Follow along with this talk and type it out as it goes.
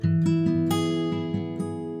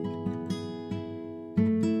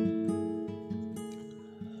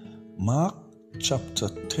Mark chapter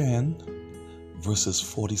 10, verses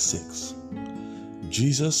 46.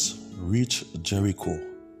 Jesus reached Jericho,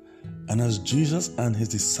 and as Jesus and his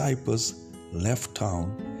disciples left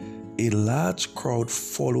town, a large crowd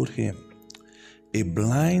followed him. A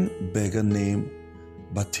blind beggar named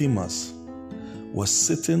Bartimaeus was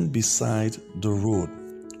sitting beside the road.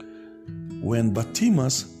 When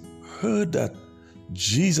Bartimaeus heard that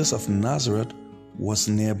Jesus of Nazareth was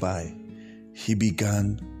nearby, he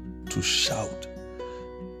began to shout,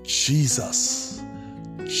 "Jesus,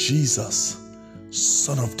 Jesus,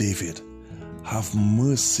 Son of David, have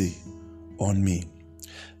mercy on me."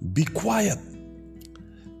 "Be quiet,"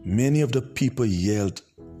 many of the people yelled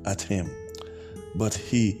at him, but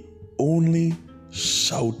he only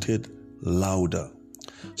shouted louder,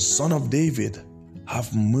 "Son of David,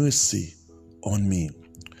 have mercy on me."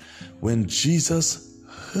 When Jesus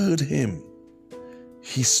heard him,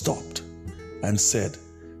 he stopped and said,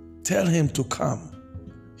 "Tell him to come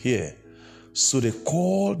here." So they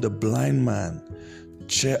called the blind man.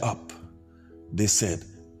 "Cheer up," they said.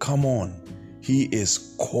 "Come on, he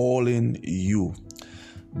is calling you."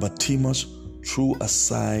 Bartimaeus threw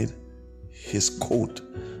aside his coat,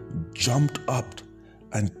 jumped up,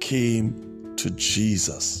 and came to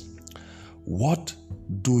Jesus. "What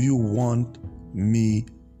do you want me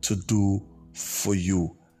to do for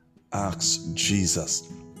you?" asked Jesus.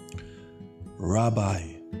 "Rabbi,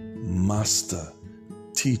 Master,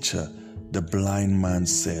 Teacher," the blind man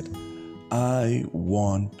said, "I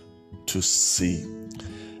want to see."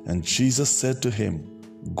 And Jesus said to him,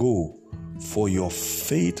 "Go, for your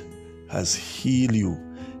faith has healed you."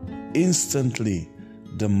 Instantly,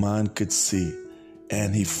 the man could see,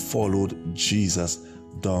 and he followed Jesus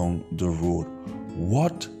down the road.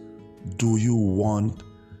 What do you want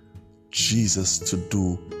Jesus to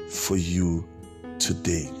do for you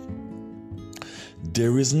today?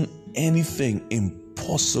 There isn't anything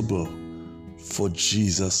impossible for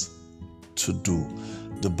Jesus to do.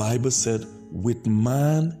 The Bible said, with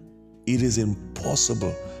man it is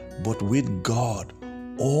impossible, but with God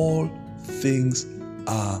all things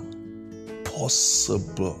are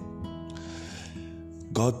possible.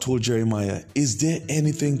 God told Jeremiah, "Is there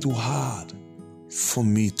anything too hard for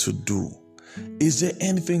me to do? Is there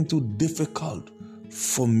anything too difficult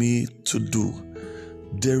for me to do?"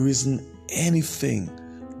 There isn't anything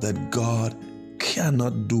that God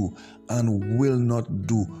cannot do and will not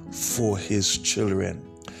do for his children.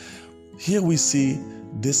 Here we see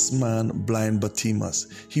this man, blind Bartimaeus.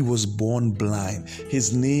 He was born blind.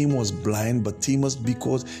 His name was blind Bartimaeus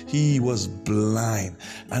because he was blind.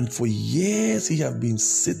 And for years he had been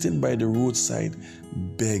sitting by the roadside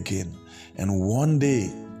begging. And one day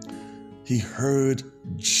he heard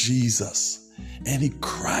Jesus and he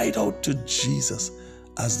cried out to Jesus.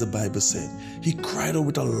 As the Bible said, he cried out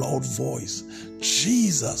with a loud voice,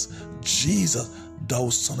 "Jesus, Jesus, thou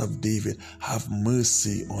Son of David, have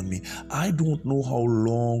mercy on me." I don't know how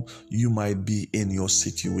long you might be in your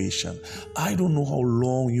situation. I don't know how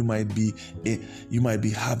long you might be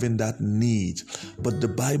having that need. But the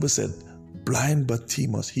Bible said, blind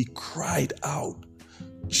Bartimaeus, he cried out,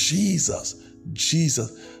 "Jesus,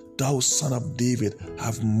 Jesus, thou Son of David,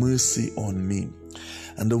 have mercy on me."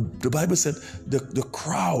 And the Bible said the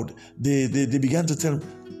crowd, they began to tell him,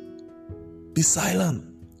 "Be silent,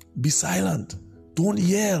 be silent, don't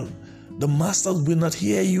yell. The master will not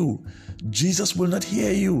hear you. Jesus will not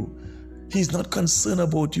hear you. He's not concerned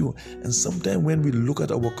about you." And sometimes when we look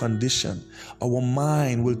at our condition, our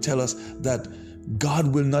mind will tell us that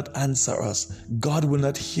God will not answer us. God will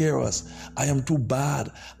not hear us. I am too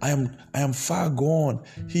bad. I am far gone.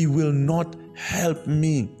 He will not help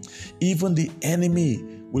me. Even the enemy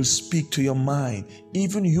will speak to your mind.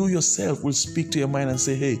 Even you yourself will speak to your mind and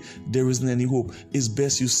say, "Hey, there isn't any hope. It's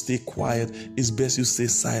best you stay quiet. It's best you stay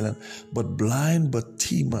silent." But blind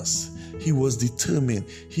Bartimaeus, he was determined.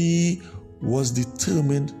 He was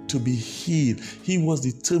determined to be healed. He was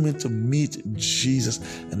determined to meet Jesus.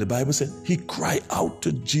 And the Bible said he cried out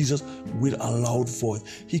to Jesus with a loud voice.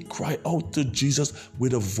 He cried out to Jesus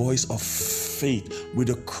with a voice of faith, with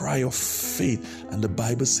a cry of faith. And the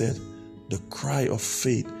Bible said the cry of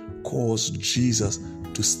faith caused Jesus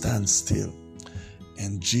to stand still.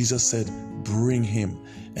 And Jesus said, "Bring him."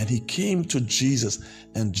 And he came to Jesus,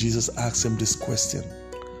 and Jesus asked him this question: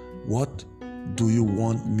 "What do you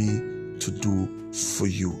want me to do for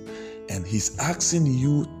you?" And he's asking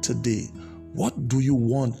you today, what do you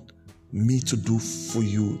want me to do for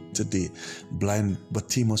you today? Blind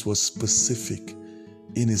Bartimaeus was specific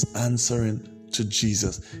in his answering to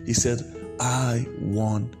Jesus. He said, "I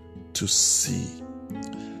want to see.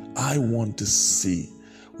 I want to see."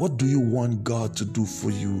 What do you want God to do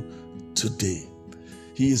for you today.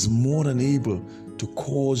 He is more than able to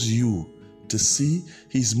cause you to see.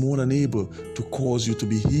 He's more than able to cause you to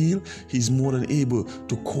be healed. He's more than able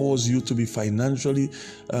to cause you to be financially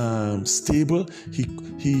stable.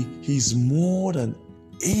 He's more than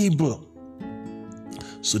able.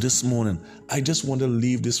 So this morning, I just want to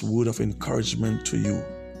leave this word of encouragement to you.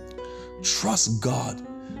 Trust God,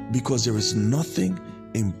 because there is nothing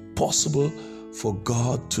impossible for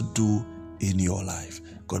God to do in your life.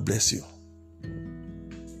 God bless you.